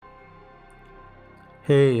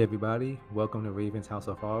Hey everybody, welcome to Raven's House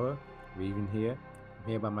of Horror. Raven here. I'm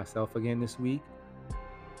here by myself again this week.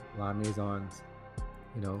 Lami is on,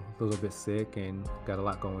 a little bit sick and got a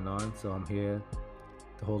lot going on, so I'm here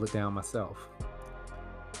to hold it down myself.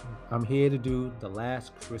 I'm here to do the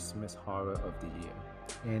last Christmas horror of the year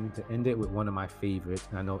and to end it with one of my favorites.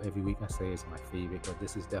 And I know every week I say it's my favorite, but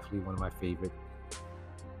this is definitely one of my favorite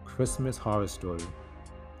Christmas horror story.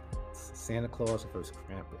 It's Santa Claus vs.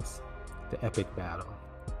 Krampus, the epic battle.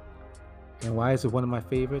 And why is it one of my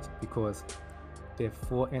favorites? Because there are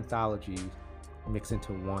four anthologies mixed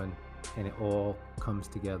into one, and it all comes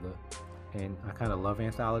together. And I kind of love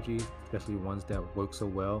anthologies, especially ones that work so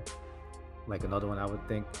well. Like another one I would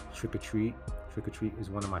think, Trick or Treat. Trick or Treat is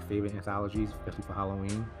one of my favorite anthologies, especially for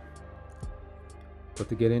Halloween. But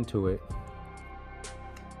to get into it,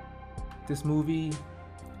 this movie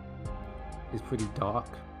is pretty dark.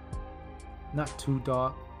 Not too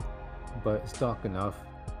dark, but it's dark enough.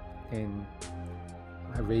 And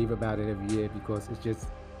I rave about it every year because it's just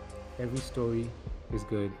every story is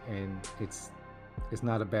good, and it's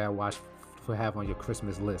not a bad watch to have on your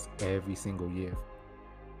Christmas list every single year.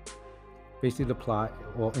 Basically, the plot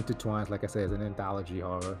all intertwines, like I said, as an anthology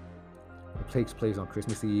horror. It takes place on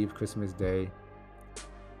Christmas Eve, Christmas Day,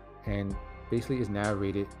 and basically is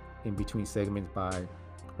narrated in between segments by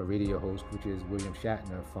a radio host, which is William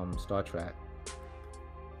Shatner from Star Trek.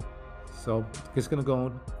 So it's gonna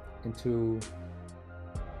go into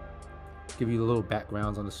give you a little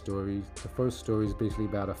backgrounds on the stories. The first story is basically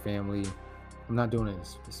about a family. I'm not doing it in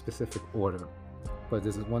a specific order, but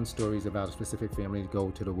there's one story is about a specific family to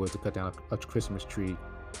go to the woods to cut down a Christmas tree.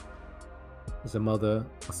 There's a mother,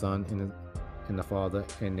 a son, and the father,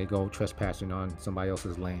 and they go trespassing on somebody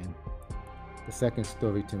else's land. The second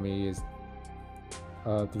story to me is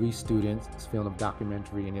three students filmed a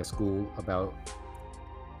documentary in their school about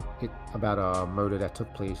a murder that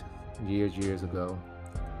took place years ago.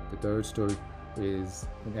 The third story is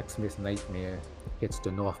an Xmas nightmare hits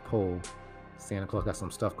the North Pole. Santa Claus got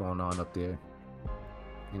some stuff going on up there.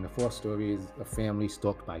 And the fourth story is a family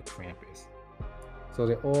stalked by Krampus. So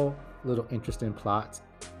they're all little interesting plots,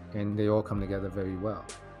 and they all come together very well.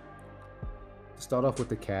 To start off with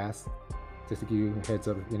the cast, just to give you a heads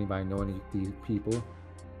up if anybody know any of these people.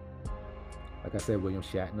 Like I said, William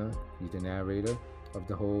Shatner, he's the narrator of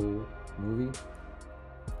the whole movie.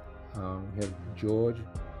 We have George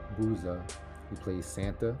Boozer, he plays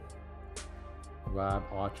Santa. Rob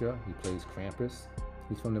Archer, he plays Krampus.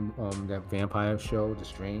 He's from that vampire show, The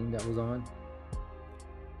Strain, that was on.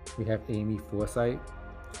 We have Amy Forsythe,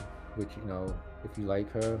 which, if you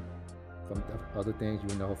like her from other things,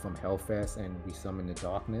 you know her from Hellfest and We Summon the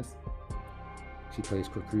Darkness. She plays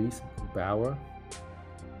Caprice Bauer.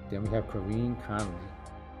 Then we have Corrine Connolly.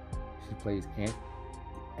 She plays Aunt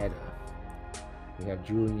Etta. We have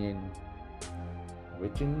Julian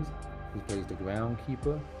Richens, he plays the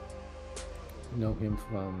groundkeeper. You know him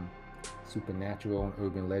from Supernatural and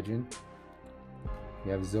Urban Legend.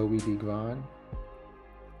 We have Zoe DeGran.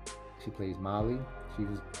 She plays Molly. She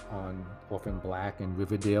was on Orphan Black and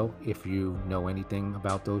Riverdale, if you know anything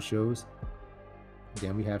about those shows.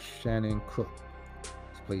 Then we have Shannon Cook.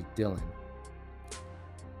 She plays Dylan.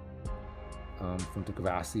 From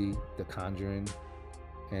Degrassi, The Conjuring,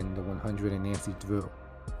 and The 100 and Nancy Drew.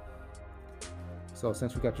 So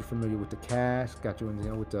since we got you familiar with the cast, got you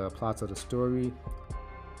in with the plots of the story,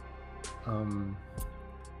 I'm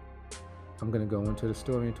gonna go into the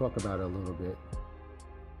story and talk about it a little bit.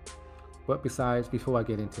 But before I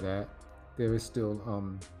get into that, there is still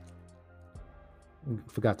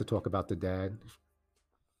forgot to talk about the dad,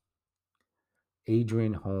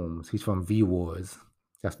 Adrian Holmes. He's from V Wars.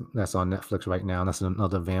 That's on Netflix right now. That's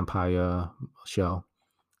another vampire show.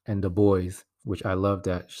 And The Boys, which I love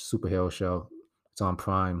that superhero show. It's on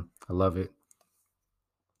Prime. I love it.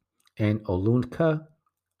 And Olunka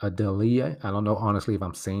Adelia, I don't know honestly if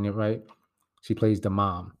I'm saying it right. She plays the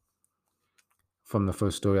mom from the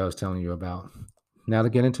first story I was telling you about. Now to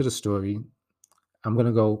get into the story, I'm going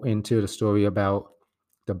to go into the story about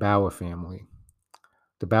the Bauer family.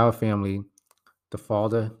 The Bauer family, the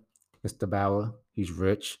father, Mr. Bauer, he's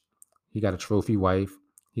rich. He got a trophy wife.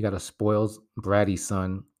 He got a spoiled, bratty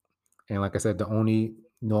son. And like I said, the only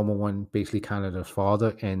normal one, basically kind of the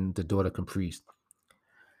father and the daughter Caprice.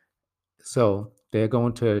 So they're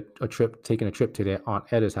going to taking a trip to their Aunt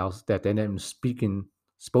Etta's house that they never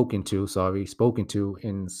spoken to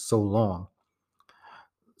in so long.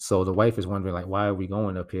 So the wife is wondering, like, why are we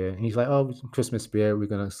going up here? And he's like, oh, Christmas spirit. We're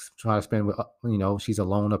going to try to spend with, she's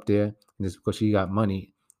alone up there. And it's because she got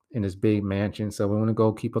money in this big mansion. So we want to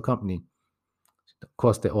go keep her company. Of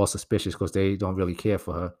course, they're all suspicious because they don't really care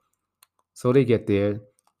for her. So they get there.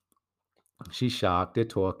 She's shocked. They're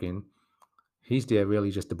talking. He's there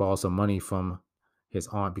really just to borrow some money from his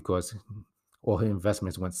aunt because all her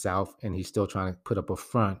investments went south, and he's still trying to put up a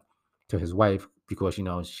front to his wife because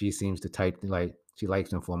she seems the type like she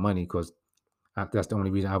likes him for money because that's the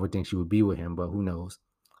only reason I would think she would be with him. But who knows?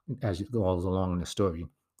 As it goes along in the story,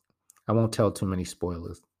 I won't tell too many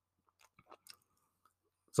spoilers.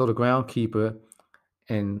 So the groundkeeper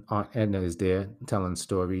and Aunt Edna is there telling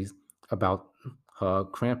stories about her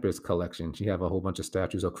Krampus collection. She have a whole bunch of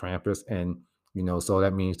statues of Krampus, and so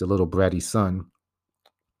that means the little bratty son.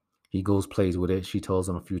 He goes plays with it. She tells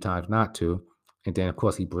him a few times not to, and then of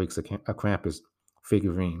course he breaks a Krampus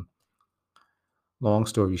figurine. Long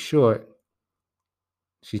story short,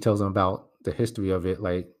 she tells him about the history of it.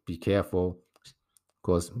 Like, be careful,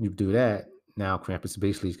 because you do that, now Krampus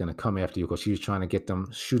basically is going to come after you because she was trying to get them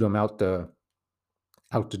shoot them out the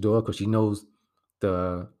door because she knows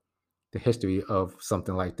the the history of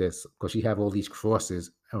something like this because she have all these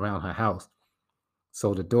crosses around her house.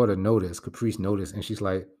 So the daughter noticed, Caprice noticed, and she's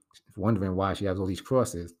like wondering why she has all these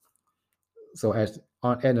crosses. So as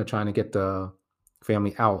Aunt Edna trying to get the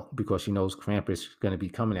family out because she knows Krampus is going to be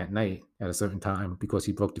coming at night at a certain time because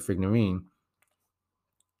he broke the figurine.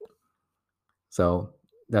 So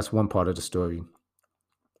that's one part of the story.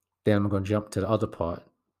 Then I'm going to jump to the other part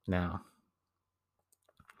now.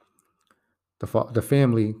 The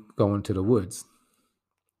family go into the woods.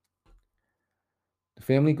 The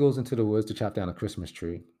family goes into the woods to chop down a Christmas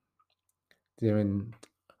tree. They're in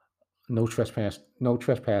no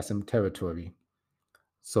trespassing territory.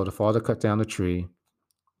 So the father cut down the tree.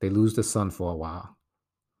 They lose the son for a while.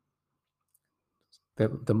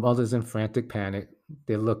 The mother's in frantic panic.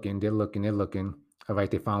 They're looking, they're looking, they're looking. All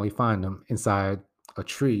right, they finally find them inside a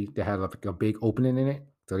tree that had like a big opening in it.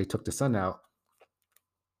 So they took the son out.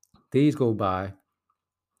 Days go by.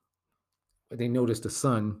 But they notice the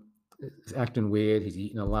son is acting weird. He's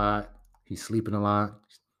eating a lot. He's sleeping a lot.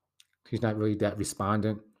 He's not really that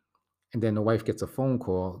respondent. And then the wife gets a phone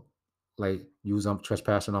call, like, you was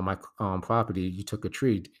trespassing on my property. You took a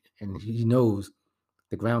tree, and he knows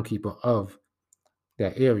the groundkeeper of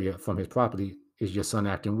that area from his property is your son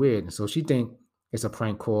acting weird. And so she think it's a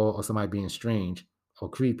prank call or somebody being strange or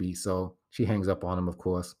creepy. So she hangs up on him, of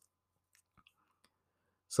course.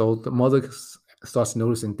 So the mother starts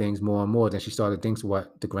noticing things more and more. Then she started thinking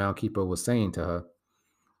what the groundkeeper was saying to her.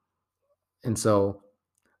 And so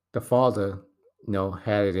the father,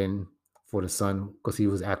 had it in for the son because he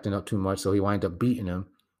was acting up too much. So he wind up beating him.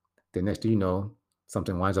 The next thing you know,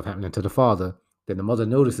 something winds up happening to the father. Then the mother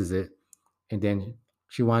notices it, and then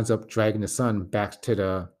she winds up dragging the son back to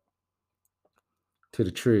the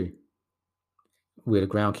tree where the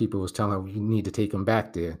groundkeeper was telling her, you need to take him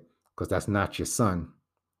back there because that's not your son,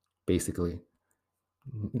 basically.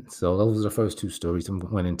 So those are the first two stories I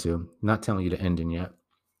went into. Not telling you the ending yet.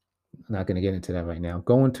 I'm not going to get into that right now.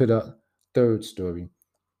 Going to the third story.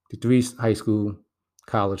 The three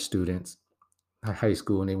college students, high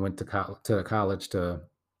school, and they went to the college to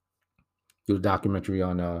do a documentary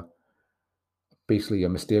on basically a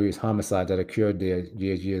mysterious homicide that occurred there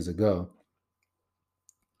years ago.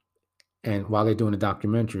 And while they're doing the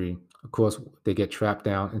documentary, of course, they get trapped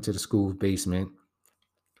down into the school basement,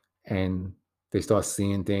 and they start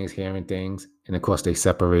seeing things, hearing things, and of course they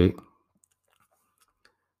separate.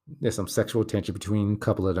 There's some sexual tension between a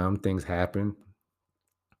couple of them. Things happen.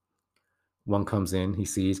 One comes in, he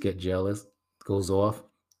sees, get jealous, goes off.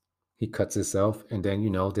 He cuts himself, and then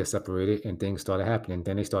they're separated, and things started happening.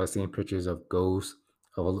 Then they started seeing pictures of ghosts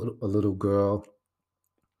of a little girl,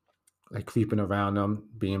 like creeping around them,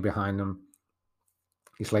 being behind them.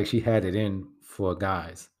 It's like she had it in for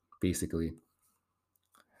guys, basically.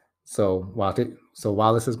 So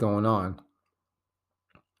while this is going on,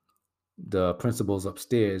 the principal's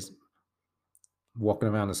upstairs walking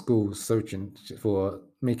around the school searching for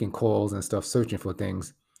making calls and stuff, searching for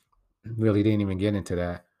things. Really didn't even get into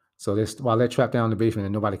that. So this while they're trapped down in the basement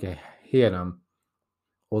and nobody can hear them,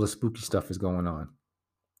 all the spooky stuff is going on.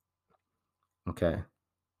 Okay.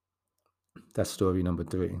 That's story number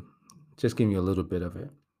 3. Just give me a little bit of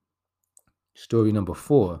it. Story number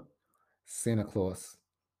 4, Santa Claus.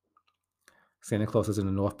 Santa Claus is in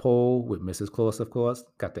the North Pole with Mrs. Claus, of course.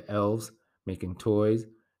 Got the elves making toys.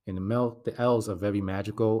 And the elves are very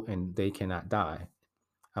magical and they cannot die.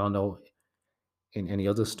 I don't know in any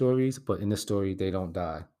other stories, but in this story, they don't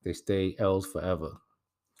die. They stay elves forever.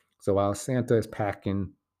 So while Santa is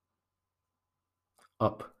packing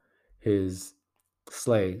up his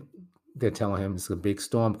sleigh, they're telling him it's a big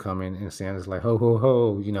storm coming. And Santa's like, ho, ho,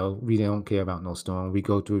 ho, we don't care about no storm. We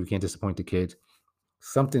go through, we can't disappoint the kids.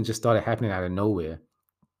 Something just started happening out of nowhere.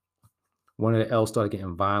 One of the elves started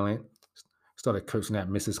getting violent, started cursing at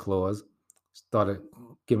Mrs. Claus, started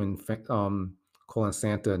giving calling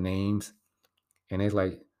Santa names, and it's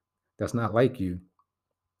like that's not like you.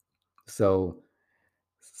 So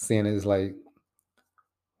Santa's like,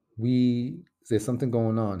 there's something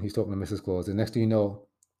going on. He's talking to Mrs. Claus. The next thing you know,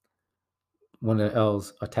 one of the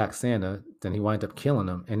elves attacked Santa. Then he winds up killing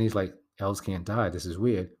him, and he's like, elves can't die. This is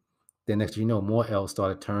weird. Then next thing you know, more elves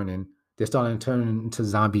started turning. They're starting to turn into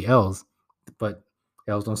zombie elves, but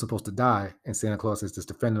elves don't supposed to die, and Santa Claus is just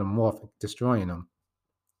defending them off, destroying them.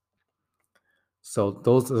 So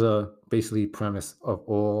those are the basically premise of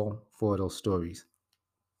all four of those stories.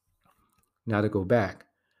 Now to go back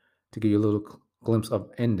to give you a little glimpse of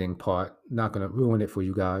ending part, not going to ruin it for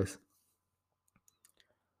you guys.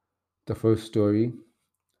 The first story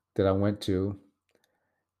that I went to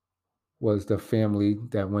was the family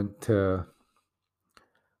that went to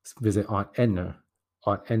visit Aunt Edna.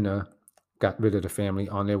 Aunt Edna got rid of the family.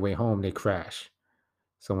 On their way home, they crashed.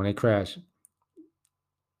 So when they crashed,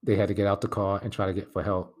 they had to get out the car and try to get for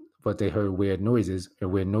help. But they heard weird noises,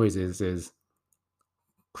 and weird noises is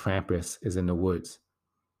Krampus is in the woods.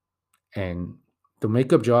 And the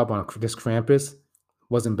makeup job on this Krampus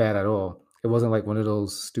wasn't bad at all. It wasn't like one of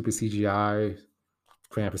those stupid CGI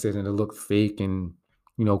Krampuses and it looked fake and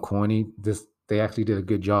corny. They actually did a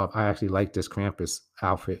good job. I actually like this Krampus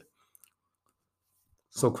outfit.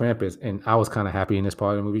 So Krampus, and I was kind of happy in this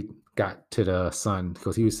part of the movie, got to the son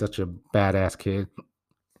because he was such a badass kid.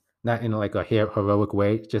 Not in like a heroic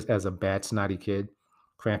way, just as a bad snotty kid.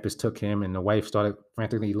 Krampus took him, and the wife started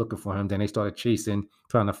frantically looking for him. Then they started chasing,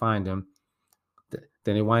 trying to find him.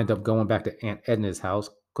 Then they wind up going back to Aunt Edna's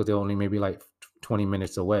house because they're only maybe like 20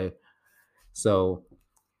 minutes away. So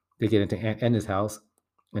they get into Aunt Edna's house,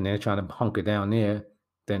 and they're trying to hunker down there.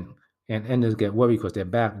 Then Aunt Edna's get worried because they're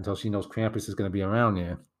back until she knows Krampus is going to be around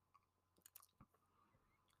there.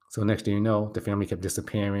 So next thing you know, the family kept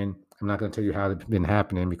disappearing. I'm not going to tell you how it's been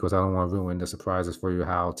happening because I don't want to ruin the surprises for you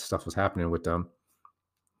how stuff was happening with them.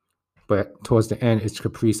 But towards the end, it's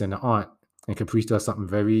Caprice and the aunt. And Caprice does something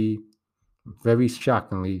very, very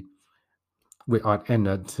shockingly with Aunt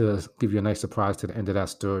Edna to give you a nice surprise to the end of that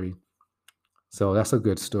story. So that's a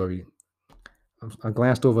good story. I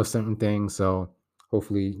glanced over certain things, so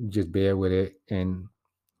hopefully you just bear with it and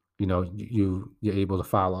you're able to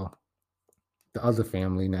follow. The other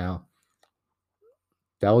family now,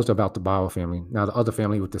 that was about the Bauer family. Now the other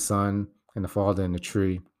family with the son and the father in the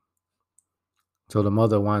tree. So the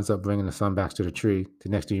mother winds up bringing the son back to the tree. The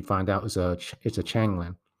next thing you find out is it's a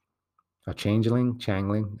changeling. A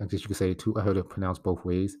changling. I guess you could say it too. I heard it pronounced both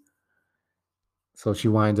ways. So she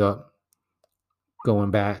winds up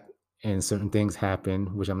going back and certain things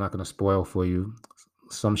happen, which I'm not going to spoil for you.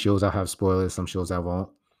 Some shows I'll have spoilers, some shows I won't.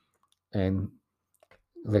 And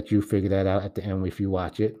let you figure that out at the end if you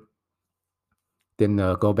watch it. Then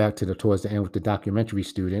go back to towards the end with the documentary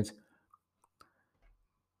students.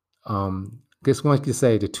 Just want to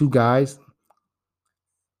say the two guys,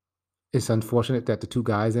 it's unfortunate that the two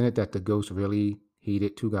guys in it, that the ghost really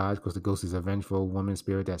hated two guys because the ghost is a vengeful woman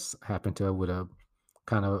spirit that's happened to her with a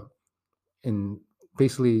kind of, in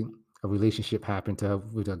basically a relationship happened to her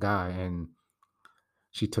with a guy and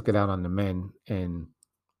she took it out on the men, and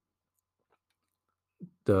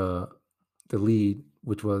the lead,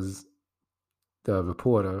 which was the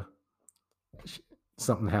reporter,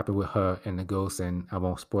 something happened with her and the ghost, and I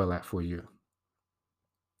won't spoil that for you.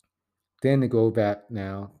 Then to go back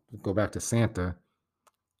to Santa.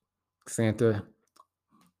 Santa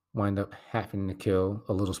wind up having to kill,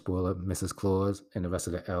 a little spoiler, Mrs. Claus and the rest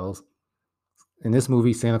of the elves. In this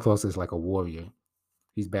movie, Santa Claus is like a warrior.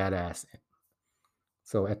 He's badass.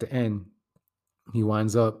 So at the end, he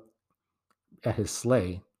winds up at his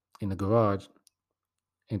sleigh in the garage,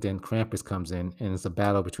 and then Krampus comes in, and it's a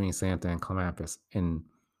battle between Santa and Krampus. And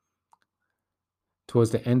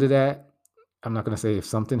towards the end of that, I'm not going to say if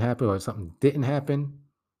something happened or if something didn't happen,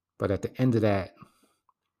 but at the end of that,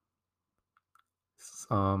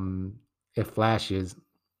 it flashes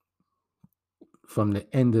from the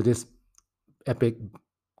end of this epic,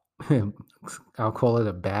 I'll call it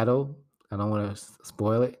a battle. I don't want to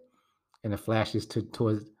spoil it. And it flashes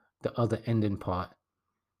towards the other ending part,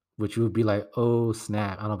 which would be like, oh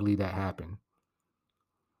snap, I don't believe that happened.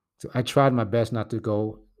 So I tried my best not to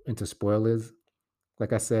go into spoilers.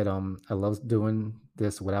 Like I said, I love doing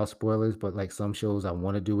this without spoilers, but like some shows I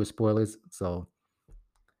want to do with spoilers. So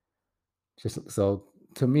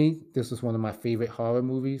to me, this was one of my favorite horror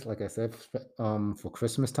movies. Like I said, for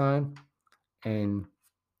Christmas time, and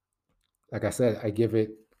like I said, I give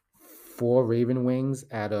it 4 Raven Wings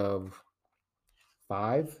out of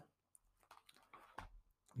 5.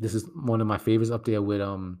 This is one of my favorites up there with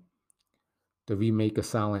the remake of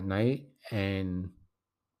Silent Night and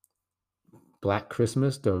Black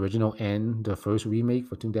Christmas, the original and the first remake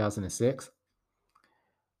for 2006.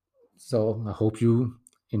 So I hope you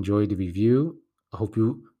enjoyed the review. I hope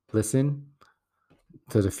you listen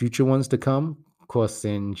to the future ones to come. Of course,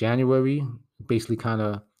 in January, basically kind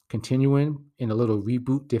of continuing in a little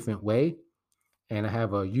reboot, different way. And I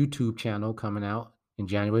have a YouTube channel coming out in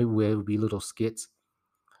January where it'll be little skits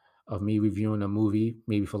of me reviewing a movie,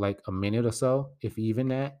 maybe for like a minute or so, if even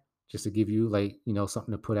that, just to give you like,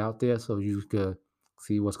 something to put out there so you could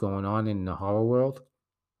see what's going on in the horror world.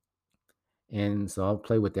 And so I'll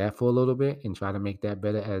play with that for a little bit and try to make that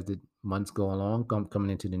better as the months go along,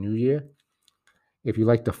 coming into the new year. If you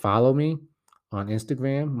like to follow me on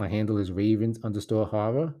Instagram, my handle is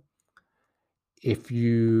ravens_horror. If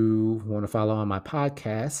you want to follow on my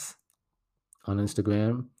podcast on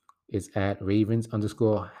Instagram, it's at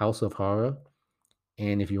ravens_house of horror.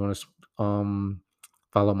 And if you want to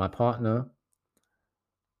follow my partner,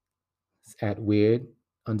 it's at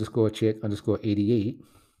weird_chick_88.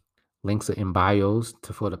 Links are in bios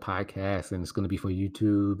for the podcast, and it's going to be for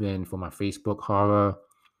YouTube and for my Facebook horror.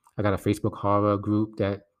 I got a Facebook horror group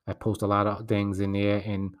that I post a lot of things in there,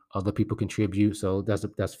 and other people contribute. So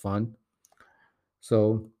that's fun.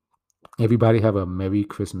 So everybody have a Merry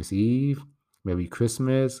Christmas Eve, Merry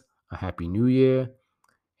Christmas, a Happy New Year,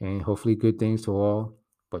 and hopefully good things to all.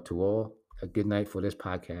 But to all, a good night for this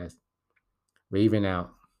podcast. Raven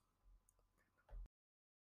out.